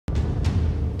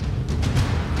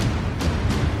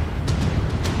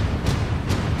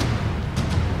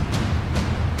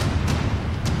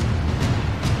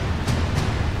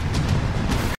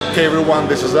Hey everyone,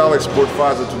 this is Alex,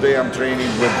 GODFATHER. Today I'm training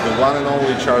with the one and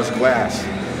only Charles Glass.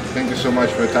 Thank you so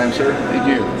much for your time, sir. Thank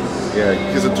you. Yeah,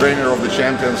 he's a trainer of the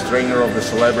champions, trainer of the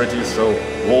celebrities, so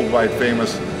worldwide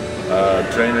famous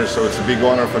trainer. So it's a big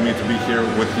honor for me to be here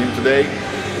with him today.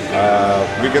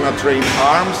 We're gonna train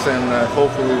arms and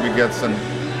hopefully we get some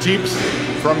tips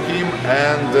from him,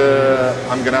 and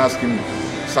I'm gonna ask him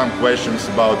some questions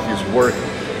about his work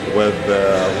with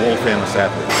world famous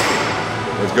athletes.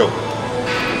 Let's go.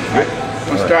 Right.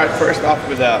 We'll start first off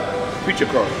with a preacher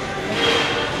curl. Lock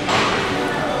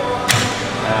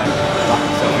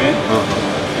yourself in.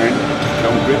 Turn.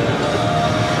 Don't grip.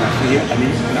 Now see here. I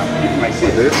mean, now keep like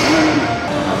this. No.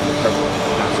 Perfect.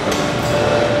 Now squeeze.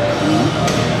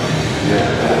 Yeah.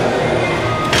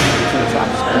 To the top.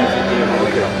 Squeeze it here.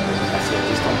 Let go. That's it.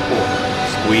 Just don't pull.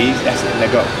 Squeeze. That's it. Let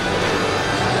go.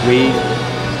 Squeeze.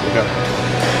 Let go.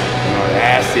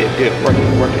 That's it. Good. Work it.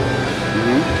 Work it.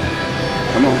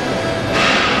 Come on.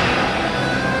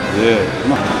 Good.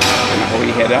 Come on. Now hold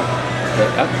your head up.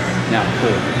 Head up. Now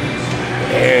pull.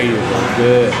 There you go.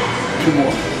 Good. Two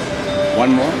more.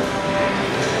 One more.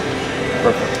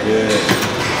 Perfect. Good.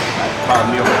 Right. Follow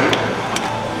me over here.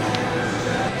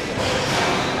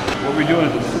 What we're doing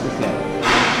is a superset.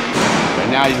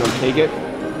 Right now you're going to take it.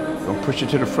 Don't push it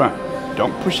to the front.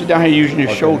 Don't push it down here using your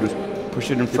shoulders. Push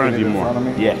it in front of you more.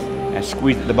 Yes. And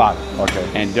squeeze at the bottom. Okay.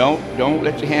 And don't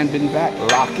let your hand bend back.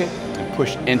 Lock it and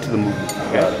push into the movement.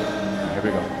 Okay. Here we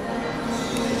go.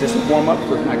 Just a warm up,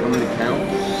 so it's not going to really count.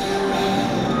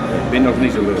 Bend those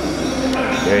knees a little.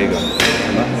 There you go.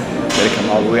 Come up. Let it come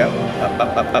all the way up.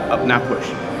 Up. Now push.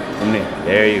 From there.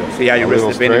 There you go. See how your wrist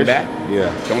is bending back? Yeah.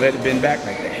 Don't let it bend back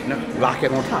like that. No. Lock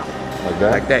it on top. Like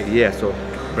that? Like that. Yeah. So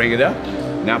bring it up.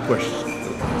 Now push.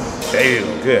 There you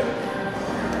go. Good.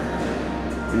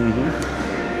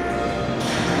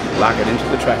 Lock it into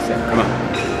the tricep. Come on.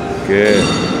 Good.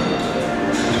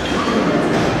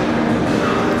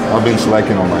 I've been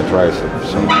slacking on my tricep,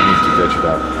 so I need to catch it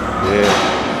up. Yeah.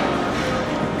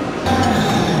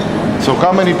 So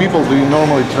how many people do you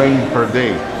normally train per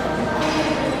day?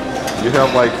 You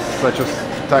have like such a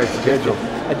tight schedule.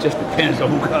 It just depends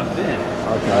on who comes in.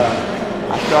 Okay.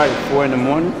 I start at 4 in the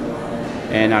morning,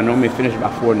 and I normally finish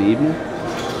about 4 in the evening,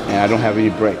 and I don't have any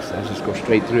breaks. I just go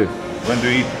straight through. When do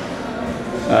you eat?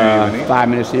 5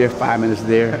 minutes here, 5 minutes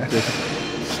there. Just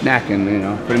snacking, you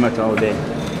know, pretty much all day.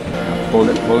 Pull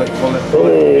it. There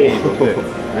you go, good.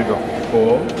 There you go.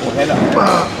 Pull, head up.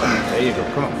 There you go,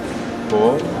 come on.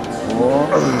 Pull,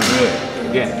 good.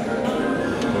 Again.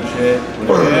 Push it.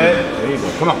 There you go,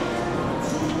 come on.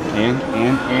 In. There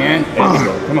you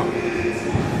go, come on.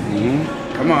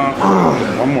 Come on.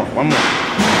 One more.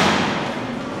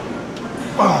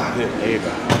 Good, there you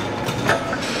go.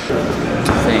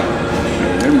 Same.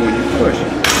 Remember when you push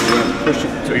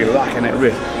it so you're locking that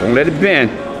wrist. Don't let it bend.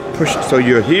 Push it so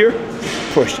you're here.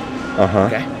 Push it.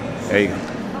 Okay. There you go.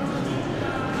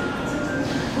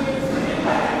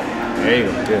 There you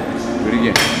go. Good. Do it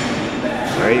again.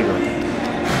 There you go.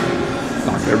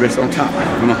 Lock that wrist on top.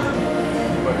 Come on.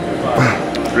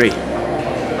 3, 2,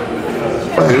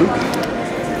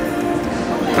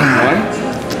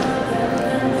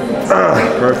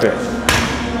 1. Perfect.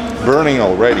 Burning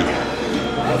already.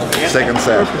 Second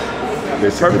set.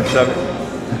 Perfect. 7.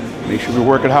 Make sure we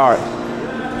work it hard.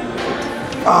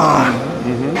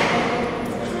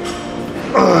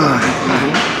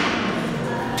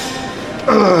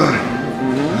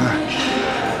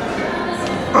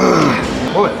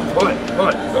 Pull it.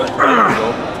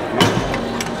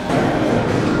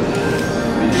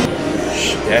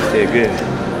 That's it, good.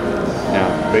 Now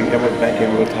bring the elbow back in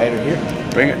a little tighter here.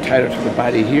 Bring it tighter to the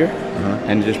body here,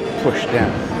 and just push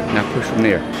down. Now push from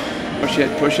there. Push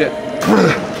it.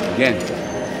 Again.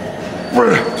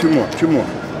 2 more.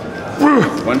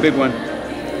 One big one.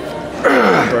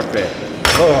 Perfect.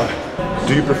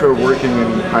 Do you prefer working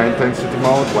in high intensity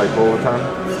mode, like all the time?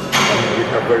 You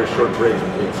have very short breaks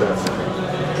between sets.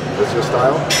 That's your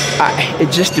style?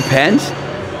 It just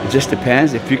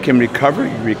depends. If you can recover,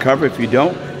 you recover. If you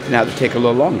don't, you have to take a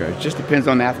little longer. It just depends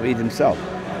on the athlete himself.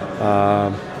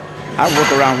 I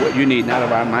work around what you need, not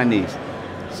around my needs.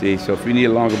 See, so if you need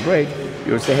a longer break,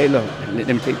 you would say, hey, look, let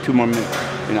me take 2 more minutes.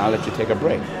 I'll let you take a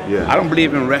break. Yeah. I don't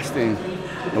believe in resting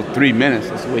 3 minutes.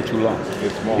 It's way too long.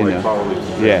 It's more like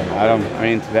powerlifting. Yeah, I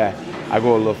ain't into that. I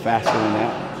go a little faster than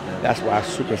that. That's why I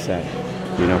superset.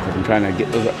 Because I'm trying to get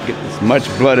as much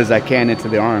blood as I can into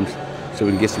the arms so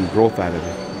we can get some growth out of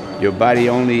it. Your body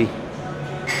you only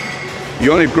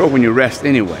grow when you rest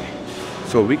anyway.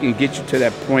 So we can get you to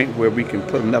that point where we can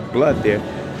put enough blood there,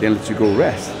 then let you go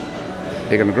rest.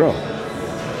 They're gonna grow,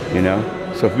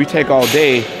 So if we take all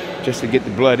day just to get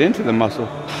the blood into the muscle,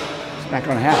 not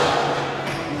going to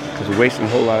happen because we're wasting a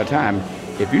whole lot of time.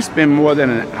 If you spend more than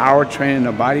an hour training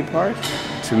a body part,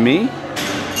 to me,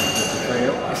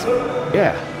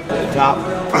 yeah, at the top,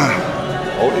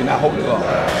 hold it, not hold it long.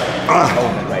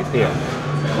 Hold it right there.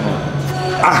 Come on.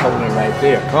 Hold it right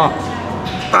there. Come on.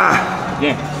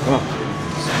 Again, come on.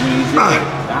 Squeeze it.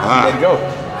 Now let it go.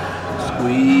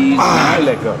 Squeeze, now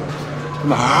let go.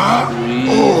 Come on. Squeeze,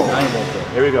 now let go.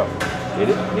 Here we go. Hit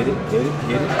it, hit it, hit it,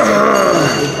 hit it.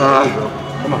 There you go.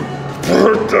 Come on.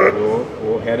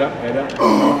 Pull, head up, head up.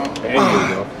 There you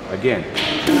go. Again.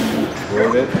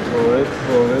 Pull it, pull it,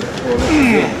 pull it, pull it.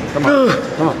 Again. Come on,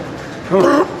 come on, come on.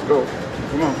 Let's go.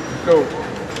 Come on, let's go.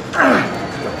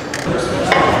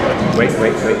 Wait a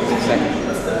second.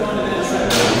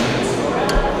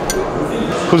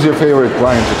 Who's your favorite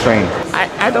client to train?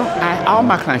 All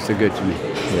my clients are good to me.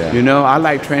 Yeah. You know, I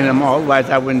like training them all, otherwise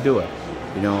I wouldn't do it.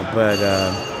 You know, but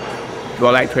do I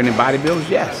like training bodybuilders?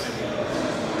 Yes.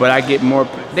 But I get more,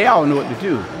 they all know what to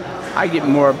do. I get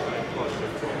more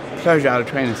pleasure out of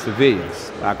training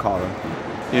civilians, I call them.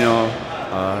 You know,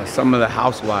 some of the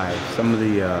housewives, some of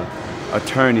the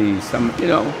attorneys, some, you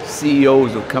know,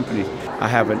 CEOs of companies. I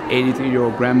have an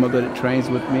 83-year-old grandmother that trains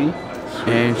with me,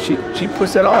 and she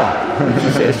puts it all.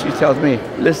 She tells me,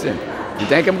 listen, you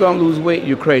think I'm gonna lose weight,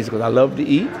 you're crazy, because I love to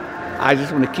eat. I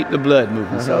just want to keep the blood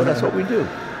moving. So that's what we do,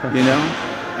 you know?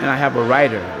 And I have a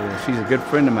writer. She's a good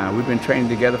friend of mine. We've been training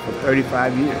together for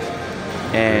 35 years.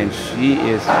 And she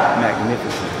is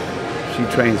magnificent. She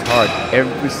trains hard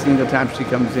every single time she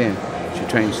comes in. She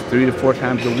trains 3 to 4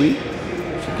 times a week.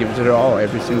 She gives it her all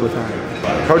every single time.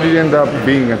 How did you end up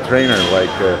being a trainer?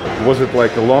 Like, was it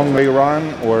like a long way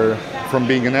run, or from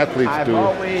being an athlete I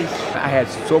had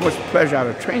so much pleasure out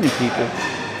of training people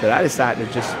that I decided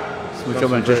to just switch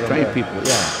over and just train people.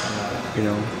 Yeah. You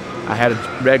know, I had a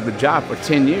regular job for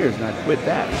 10 years, and I quit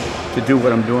that to do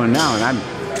what I'm doing now, and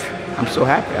I'm so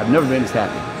happy. I've never been this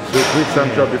happy. So you quit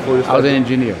some job before you started? I was an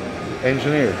engineer.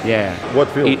 Engineer? Yeah. What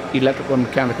field? Electrical and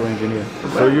mechanical engineer.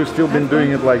 So you've still been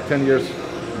doing it like 10 years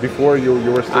before you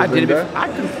were still doing that?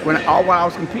 While I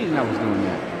was competing, I was doing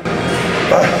that.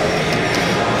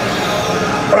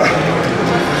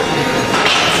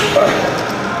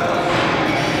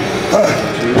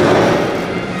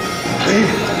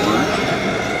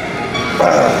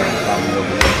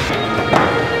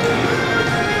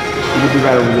 You'll be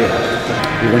right over there.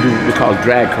 You're going to do what we call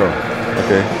drag curl.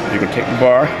 Okay. You're going to take the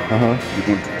bar. You're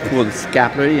going to pull the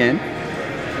scapula in.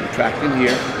 Contract in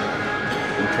here.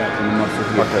 Contract in the muscle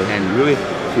here. Okay. And really,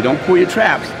 if you don't pull your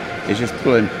traps, it's just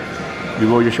pulling. You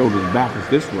roll your shoulders backwards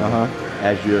this way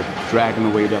as you're dragging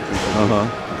the weight up.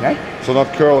 Okay? So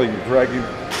not curling, dragging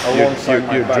alongside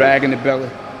You're dragging the belly,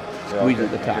 squeeze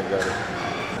at the top.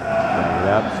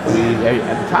 Up, squeeze.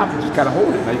 At the top, you just gotta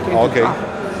hold it. Now you can't just drop it.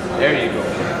 There you go.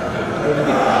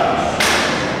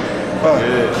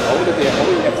 Good. Hold it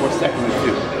there for a second or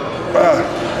two.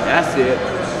 That's it.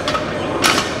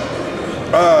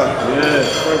 Good.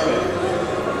 Perfect.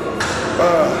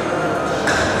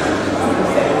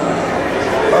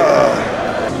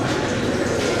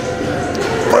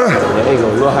 There you go.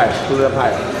 A little higher. Pull it up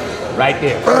higher. Right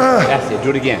there. That's it. Do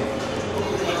it again.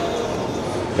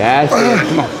 That's it.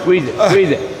 Come on. Squeeze it.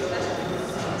 Squeeze it.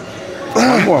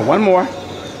 One more. One more.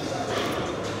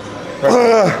 Perfect.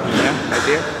 Yeah, right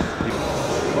there.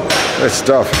 That's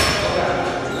tough.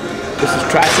 This is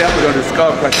tricep. We're going to do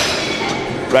skull crusher.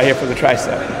 Right here for the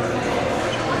tricep.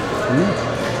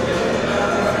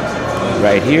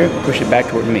 Right here. Push it back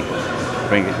toward me.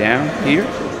 Bring it down here.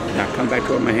 Now come back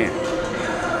toward my hand.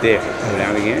 There. Go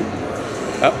down again.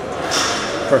 Up.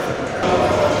 Perfect.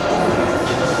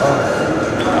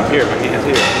 Up here. My hand's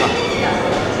here. Come on.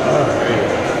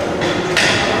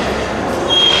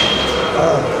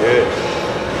 Good.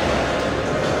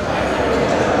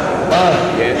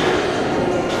 Yeah.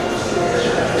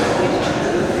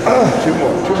 Two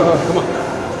more. Come on.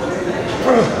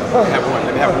 Let me have one.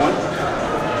 Let me have one.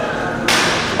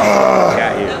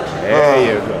 Got you. There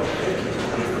you go.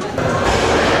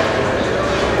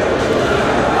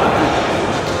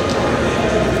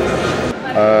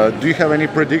 Do you have any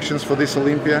predictions for this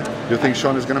Olympia? Do you think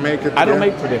Sean is going to make it? I don't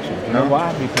make predictions. You know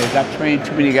why? Because I've trained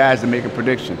too many guys to make a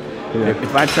prediction. Yeah.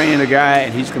 If I train a guy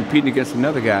and he's competing against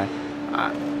another guy,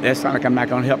 that sounds like I'm not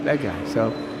going to help that guy.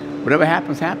 So whatever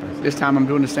happens, happens. This time I'm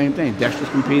doing the same thing. Dexter's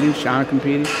competing, Sean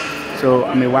competing. So,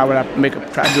 I mean, why would I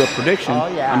try to do a prediction? Oh,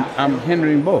 yeah. I'm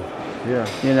hindering both. Yeah.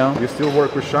 You know? You still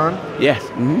work with Sean? Yes.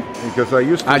 Because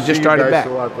I just started back.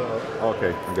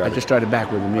 Okay, I got it. I just started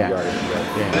back with him, yeah. I got it.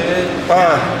 Yeah.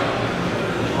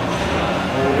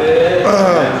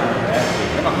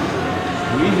 Come on.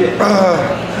 Squeeze it.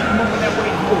 Keep moving that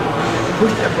weight forward.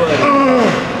 Push that button.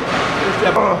 Push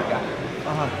that button.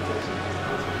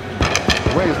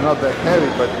 The weight is not that heavy,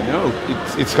 but No.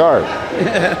 it's hard.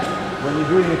 When you're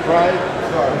doing it right,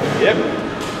 it's hard. Yep.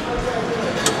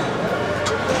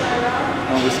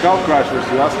 On the skull crushers,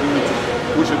 you're asking me to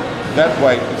push it that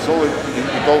way.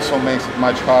 It also makes it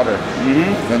much harder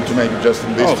than to make it just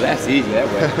in this. Oh, that's easy that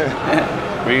way.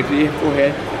 Bring it to your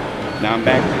forehead. Now I'm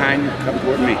back behind you. Come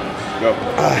toward me. Go.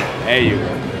 There you go.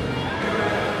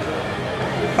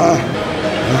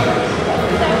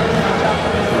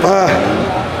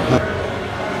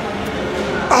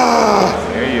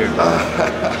 There you go.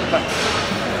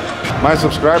 My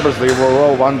subscribers, they were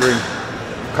all wondering,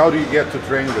 how do you get to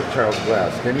train with Charles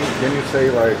Glass? Can you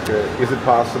say, like, is it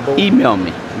possible? Email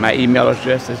me. My email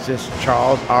address is just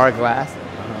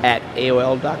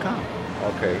charlesrglass@aol.com.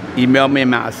 Okay. Email me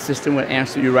and my assistant will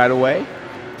answer you right away.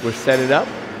 We'll set it up.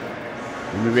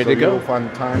 And we're ready to go. You'll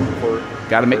find time for.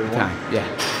 Got to make the time. Yeah.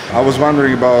 I was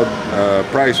wondering about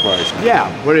price-wise.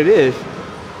 Yeah. What it is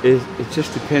it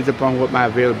just depends upon what my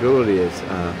availability is.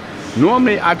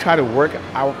 Normally, I try to work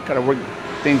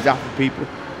things out for people.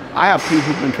 I have people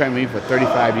who've been training me for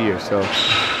 35 years. So,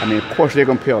 I mean, of course, they're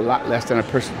going to pay a lot less than a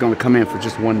person going to come in for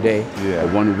just one day or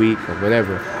 1 week or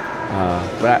whatever.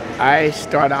 But I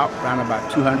start out around about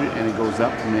 200 and it goes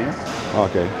up from there.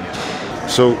 Okay.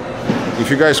 So, if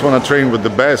you guys want to train with the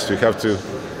best, you have to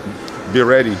be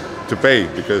ready to pay,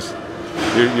 because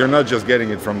you're not just getting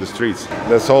it from the streets.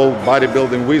 That's all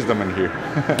bodybuilding wisdom in here.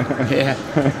 Yeah.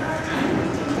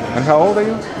 And how old are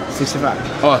you? 65.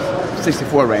 Oh,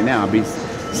 64 right now. I'll be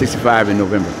 65 in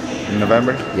November. In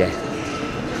November? Yeah.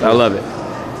 I love it.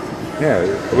 Yeah,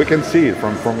 we can see it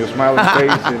from your smiling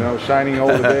face, you know, shining all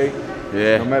the day.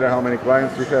 Yeah. No matter how many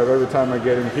clients you have, every time I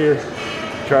get in here,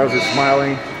 Charles is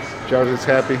smiling, Charles is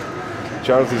happy,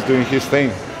 Charles is doing his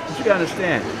thing. But you gotta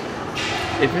understand,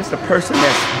 if it's the person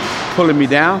that's pulling me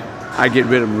down, I get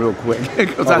rid of them real quick.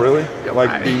 Oh, really?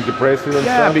 Like being depressed and stuff?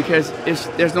 Yeah, because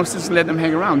there's no sense in letting them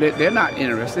hang around. They're not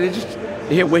interested. They're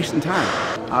here wasting time.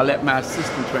 I'll let my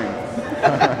assistant train.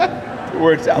 It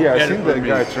works out. Yeah, I seen that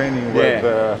guy training with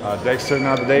Dexter the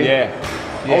other day. Yeah.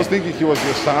 I was thinking he was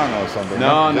your son or something.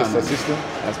 No, Just no. assistant?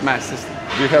 That's my assistant.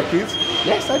 Do you have kids?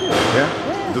 Yes, I do. Yeah?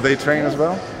 Do they train as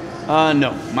well?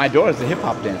 No. My daughter's a hip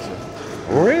hop dancer.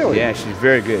 Really? Yeah, she's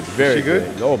very good. Very Is she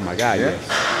good? Oh my God, Yeah? yes.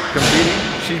 Competing?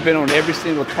 She's been on every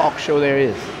single talk show there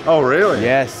is. Oh, really?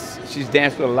 Yes. She's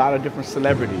danced with a lot of different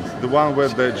celebrities. The one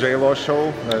with the J-Lo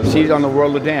show? She's on the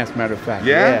World of Dance, matter of fact.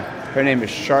 Yeah? Her name is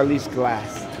Charlize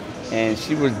Glass. And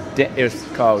she was, it was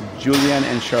called Julian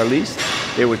and Charlize.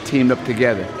 They were teamed up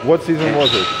together. What season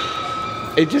was it?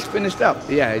 It just finished up.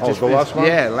 Yeah, it just the last one?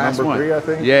 Yeah, last Number one. 3, I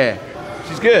think? Yeah.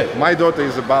 She's good. My daughter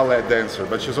is a ballet dancer,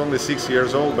 but she's only 6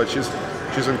 years old, but she's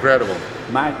incredible.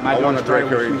 My I want to drag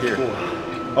her in here.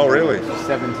 Oh, really? She's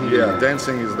 17. Yeah,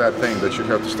 dancing is that thing that you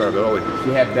have to start early.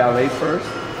 She had ballet first.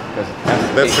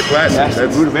 That's the classic. That's the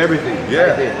root of everything. Yeah,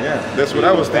 right there. yeah. That's what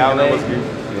I was thinking. Ballet. I was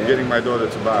getting my daughter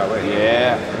to ballet.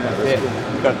 Yeah, that's it.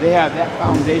 Because they have that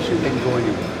foundation, they can go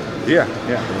anywhere. Yeah,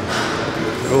 yeah.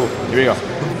 Cool. Here we go.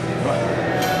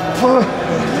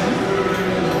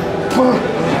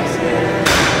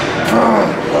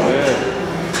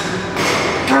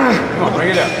 Come on, bring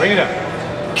it up, bring it up.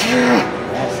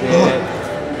 That's it.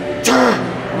 Come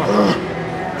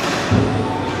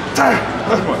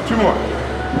on. Two more.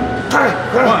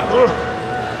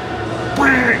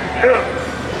 One.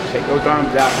 Take those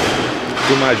arms out.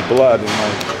 Too much blood in my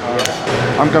arms.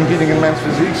 I'm competing in men's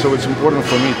physique, so it's important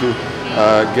for me to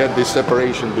get this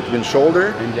separation between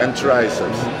shoulder and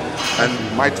triceps. And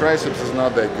my triceps is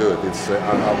not that good.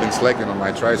 I've been slacking on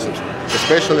my triceps,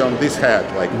 especially on this head,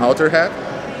 like outer head.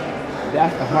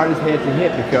 That's the hardest head to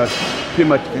hit because pretty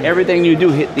much everything you do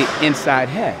hit the inside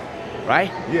head,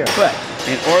 right? Yeah. But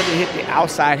in order to hit the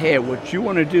outside head, what you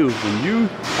want to do when you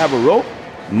have a rope,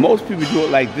 most people do it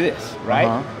like this,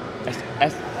 right?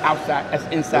 That's outside, that's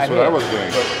inside That's what head. I was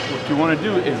doing. But what you want to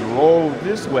do is roll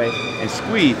this way and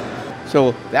squeeze.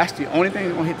 So that's the only thing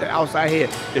that's going to hit the outside head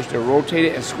is to rotate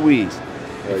it and squeeze.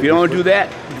 Yeah, if you don't do that,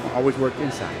 you can always work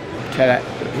inside. Try that,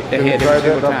 hit the Can you head try every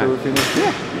single that after we time. finish?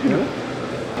 Yeah, you can do it.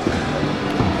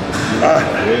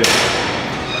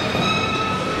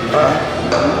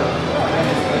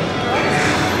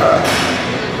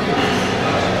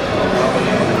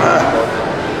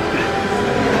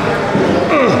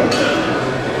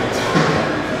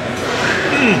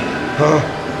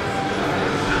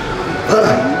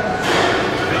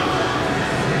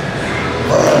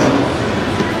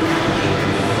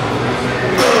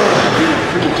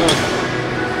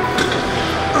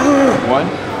 One.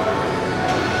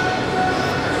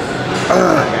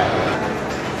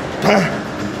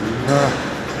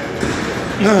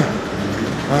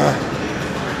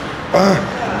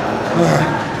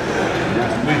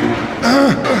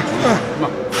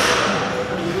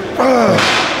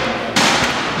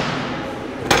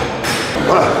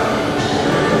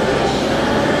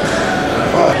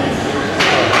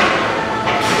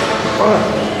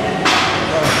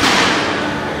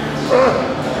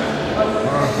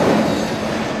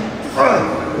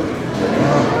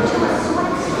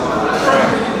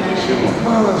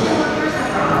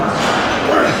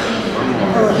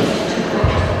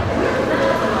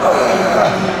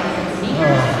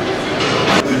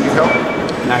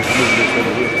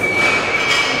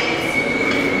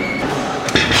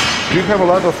 Do you have a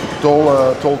lot of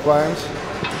tall clients?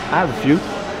 I have a few.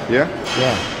 Yeah?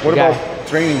 Yeah. What about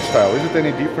training style? Is it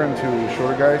any different to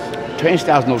shorter guys? Training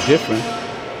style's no different.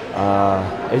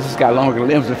 It's just got longer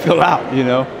limbs to fill out, you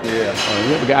know? Yeah.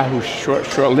 You have a guy who's short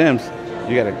limbs,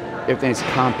 you gotta, everything's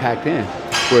compact in.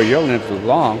 Where your limbs are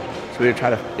long, so it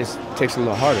takes a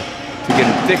little harder. To get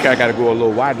them thicker, I gotta go a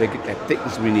little wider to get that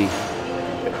thickness we need.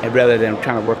 And rather than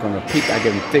trying to work on the peak, I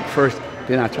get them thick first,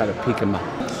 then I try to peak them out.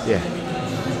 Yeah.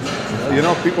 You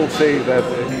know, people say that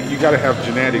you got to have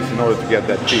genetics in order to get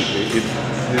that peak.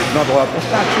 It's not a lot.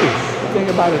 That's not true. The thing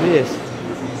about it is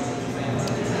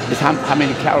how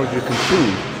many calories you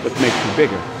consume, what makes you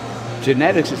bigger.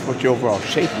 Genetics is what your overall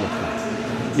shape looks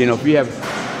like. You know, if you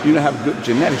don't have good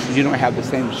genetics, you don't have the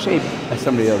same shape as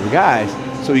some of the other guys,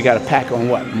 so you got to pack on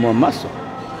what? More muscle.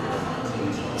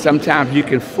 Sometimes you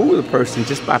can fool the person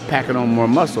just by packing on more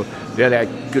muscle. They're like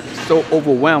so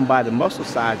overwhelmed by the muscle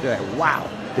size, they're like, wow.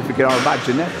 They forget all about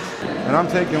genetics. And I'm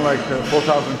taking like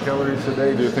 4,000 calories a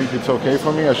day. Do you think it's okay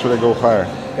for me, or should I go higher?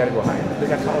 You gotta go higher. They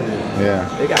got taller than you. Yeah.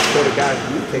 They got shorter guys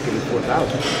than you taking the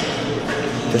 4,000.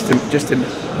 Just to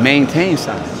maintain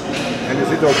size. And is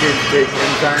it okay to take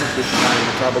enzymes if you're not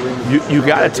metabolism? You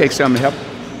gotta take some to help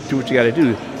do what you gotta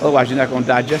do. Otherwise, you're not gonna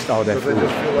digest all that food.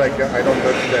 Because I just feel like I don't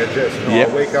digest. You know, Yep.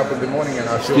 I wake up in the morning and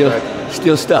I feel that.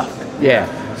 Still stuff. Yeah.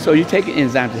 So you take an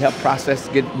enzyme to help process,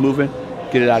 get it moving,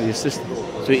 get it out of your system.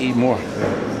 So you eat more.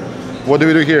 What do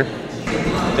we do here?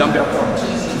 Dumbbell.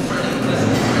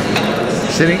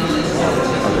 Sitting?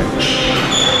 Okay.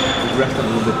 Just rest up a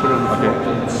little bit, put it on the floor.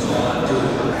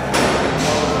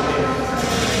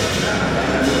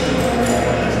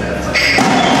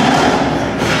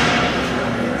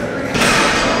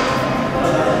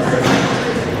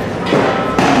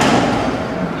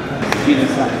 Feet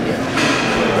inside, yeah.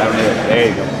 There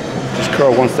you go. Just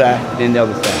curl one side, then the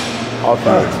other side. All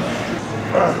sides.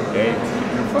 There you go.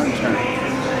 Your front turn.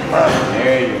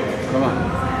 There you go. Come on.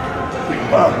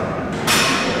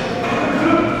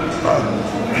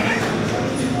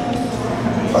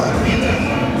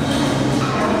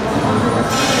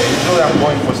 Usually I'm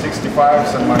going for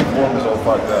 65s and my form is all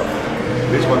fucked up.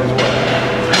 This one is what?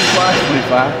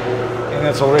 25. And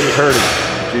it's already hurting.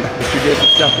 But you did some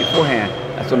stuff beforehand.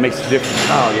 That's what makes the difference.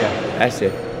 Oh yeah. That's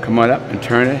it. Come on up and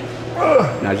turn it.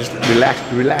 Now just relax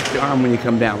the arm when you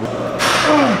come down.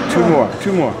 Two more.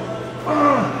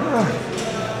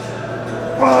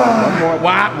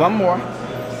 One more.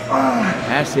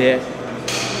 That's it.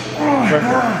 Perfect.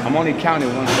 I'm only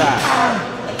counting one side.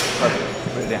 That's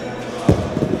perfect. Put it down.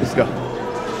 Let's go.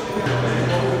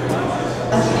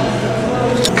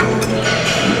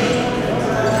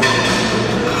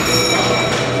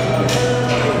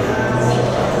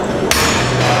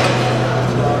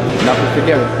 Knuckles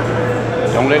together.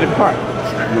 Don't let it part.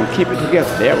 You're gonna keep it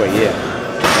together. There we go, yeah.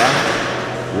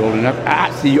 Rolling up.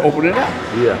 See you open it up.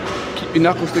 Yeah. Keep your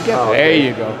knuckles together. Oh, okay. There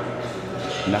you go.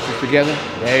 Knuckles together.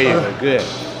 There you go. Good.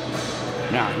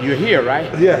 Now you're here,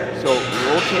 right? Yeah. So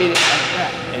rotate it like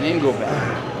that and then go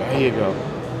back. There you go.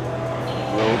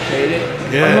 Rotate it.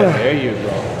 Good. There you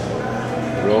go.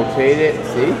 Rotate it.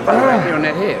 See? Right here on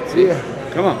that head. See? Yeah.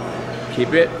 Come on.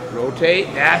 Keep it. Rotate.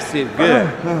 That's it. Good.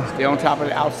 Stay on top of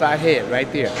the outside head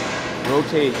right there.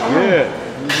 Rotate. Good.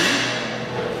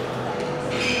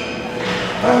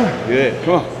 Good.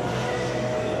 Come on.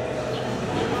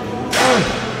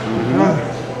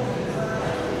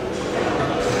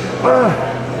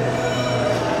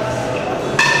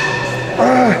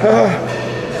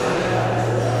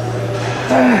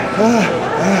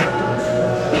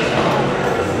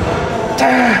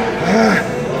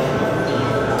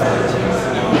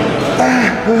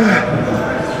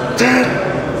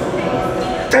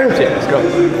 Let's go.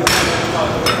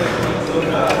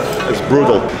 It's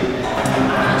brutal.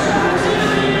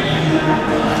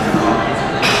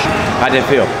 How'd that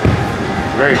feel?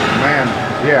 Great, man.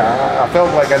 Yeah, I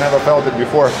felt like I never felt it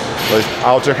before. Like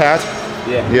outer hat.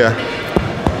 Yeah. Yeah.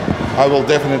 I will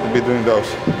definitely be doing those.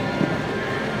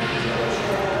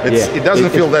 It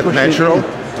doesn't feel that natural.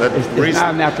 It's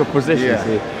not a natural position. Yeah.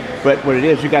 See? But what it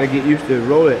is, you got to get used to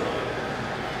roll it,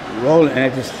 and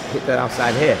it just hit that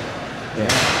outside head. Yeah.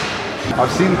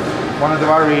 I've seen one of the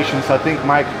variations. I think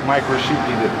Mike Rashid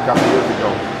did it a couple years ago.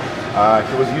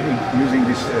 He was using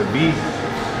this V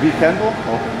handle.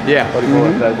 Yeah. What do you call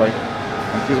it that way?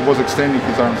 And he was extending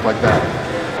his arms like that.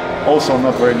 Also,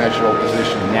 not very natural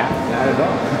position. Not at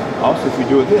all. Also, if you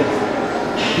do it this,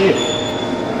 here,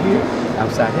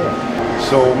 outside head.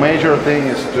 So major thing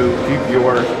is to keep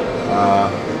your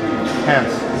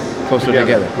hands closer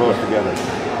together. Close together.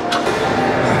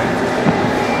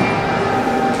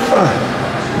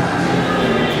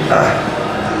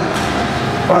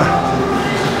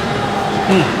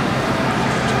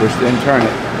 Twist it and turn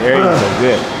it. There you go.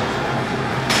 Good.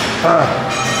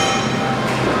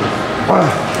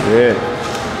 Good.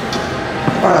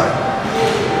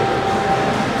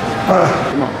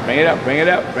 Come on. Bring it up. Bring it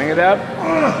up. Bring it up.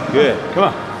 Good. Come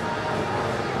on.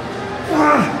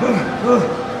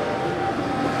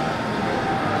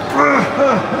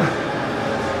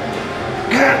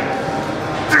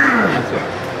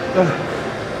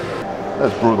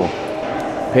 That's brutal.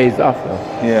 Pays off though.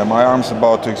 Yeah, my arm's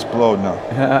about to explode now.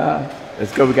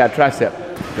 Let's go. We got tricep.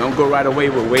 Don't go right away.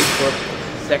 We'll wait for a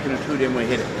second or two, then we'll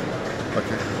hit it.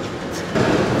 Okay.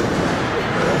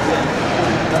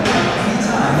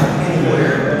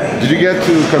 Did you get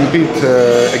to compete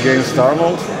against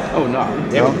Arnold? Oh no,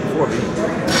 that was before me.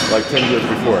 Like 10 years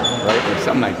before, right? Or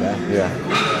something like that. Yeah.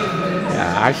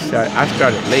 Yeah, I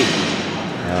started late.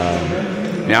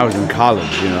 I was in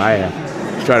college. You know, I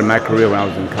started my career when I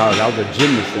was in college. I was a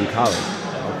gymnast in college.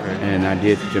 Okay. And I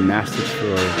did gymnastics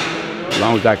for as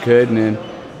long as I could, and then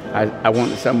I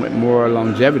wanted something with more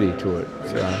longevity to it.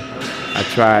 So I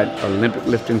tried Olympic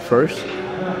lifting first,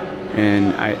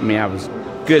 and I was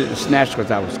good at the snatch because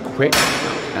I was quick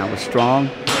and I was strong.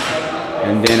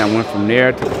 And then I went from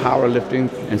there to powerlifting,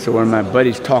 and so one of my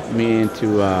buddies talked me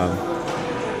into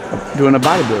doing a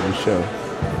bodybuilding show.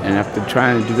 And after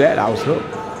trying to do that, I was hooked.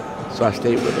 So I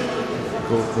stayed with it.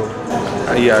 Cool.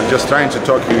 Yeah, I'm just trying to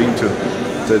talk you into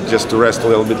just to rest a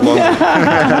little bit longer.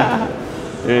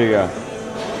 There you go.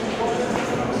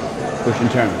 Push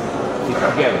and turn. Keep it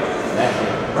together. That's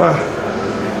it.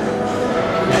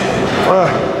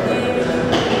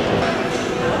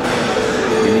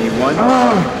 You need one?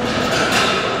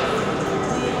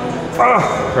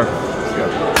 Perfect. Let's go.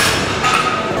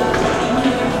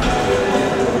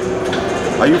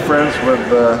 Are you friends with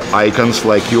icons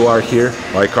like you are here?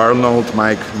 Like Arnold,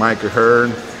 Mike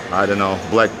Hearn, I don't know,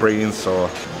 Black Prince, or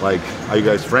like, are you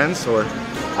guys friends or?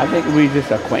 I think we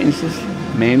just acquaintances,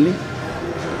 mainly.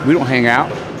 We don't hang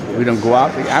out. We don't go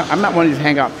out. I'm not one of these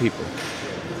hangout people.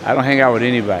 I don't hang out with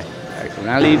anybody. Like, when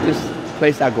I leave this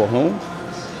place, I go home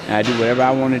and I do whatever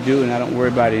I want to do, and I don't worry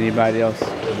about anybody else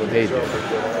what they do.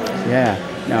 Yeah.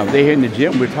 Now, if they're here in the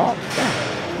gym, we talk.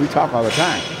 Yeah. We talk all the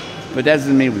time. But that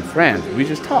doesn't mean we're friends. We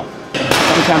just talk.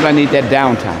 Sometimes I need that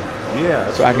downtime.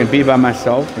 Yeah. So I can be by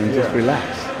myself and just relax.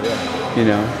 Yeah. You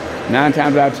know, 9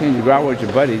 times out of 10, you go out with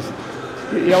your buddies,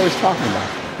 you're always talking about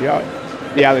it. You're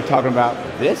either talking about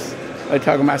this, or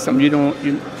talking about something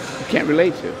you can't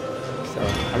relate to. So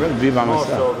I'd rather be by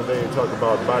myself. Also, they talk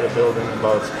about bodybuilding,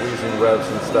 about squeezing reps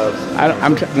and stuff.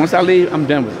 Once I leave, I'm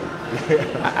done with it.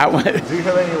 I want, Do you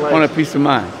have any want a peace of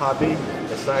mind. hobby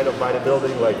aside of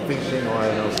bodybuilding, like fishing or I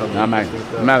don't know something?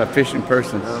 I'm not a fishing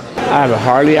person. No? I have a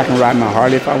Harley. I can ride my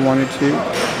Harley if I wanted to.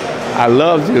 I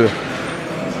love to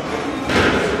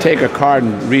take a car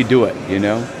and redo it. You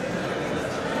know,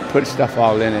 put stuff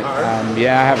all in it.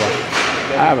 Yeah, I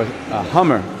have a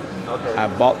Hummer. Okay. I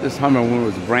bought this Hummer when it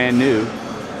was brand new,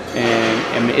 and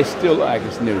I mean, it still looks like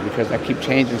it's new because I keep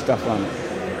changing stuff on it.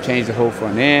 Change the whole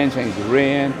front end, change the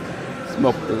rear end,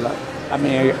 smoke the light. I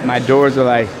mean, my doors are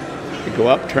like, they go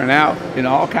up, turn out, you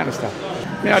know, all kind of stuff.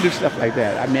 I mean, I do stuff like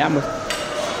that. I mean,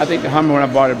 I think the Hummer when I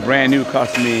bought it brand new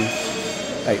cost me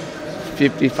like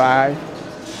 $55,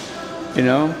 you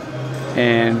know,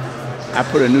 and I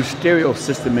put a new stereo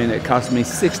system in it, cost me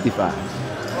 $65.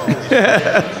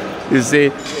 You see?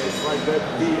 It's like that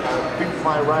Beat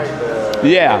My Ride.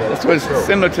 Yeah, that's what's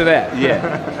similar to that,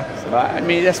 yeah. So, I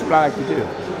mean, that's what I like to do.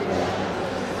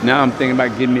 Now I'm thinking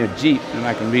about getting me a Jeep and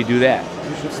I can redo that.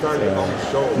 You should start your own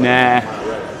show. Nah,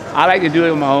 I like to do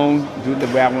it on my own, do it the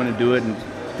way I want to do it, and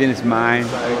then it's mine.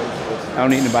 I don't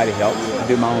need anybody's help. I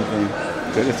do my own thing.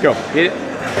 So let's go. Hit it.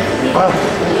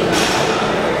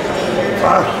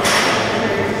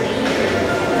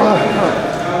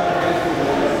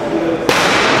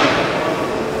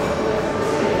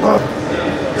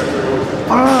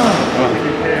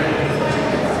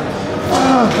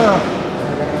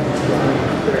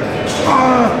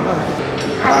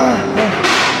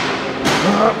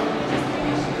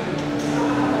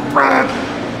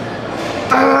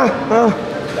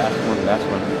 Last one, last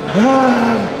one. Come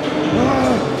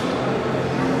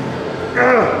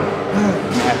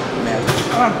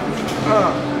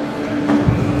on.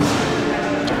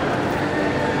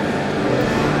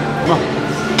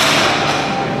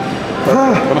 Come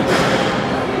on.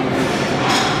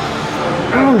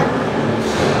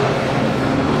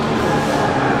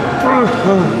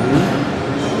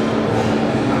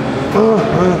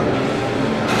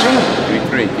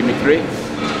 3. Give me 3. 2.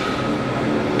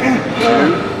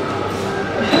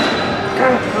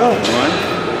 1.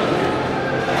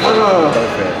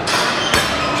 Perfect.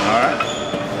 All right.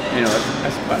 You know,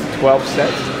 that's about 12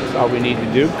 sets. That's all we need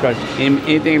to do, because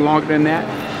anything longer than that,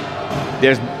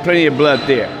 there's plenty of blood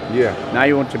there. Yeah. Now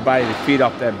you want your body to feed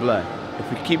off that blood. If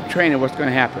we keep training, what's going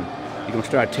to happen? You're going to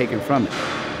start taking from it,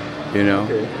 you know?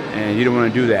 Okay. And you don't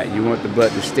want to do that. You want the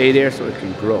blood to stay there so it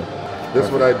can grow. That's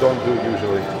what I don't do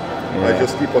usually. Yeah. I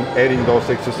just keep on adding those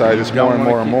exercises more and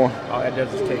more and more. All that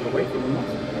does is take away from the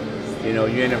muscle. You know,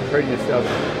 you end up hurting yourself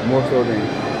more so than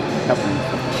helping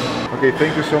yourself. Okay,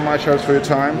 thank you so much, Ars, for your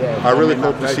time. Yeah, I really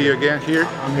hope to see you again here.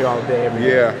 I'm here all day, every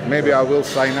day. Yeah, maybe I will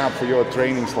sign up for your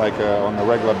trainings like on a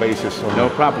regular basis. No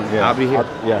problem. Yeah. I'll be here.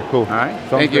 Yeah, cool. All right.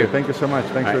 Thank you. Thank you so much.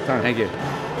 Thanks for your time. Thank you.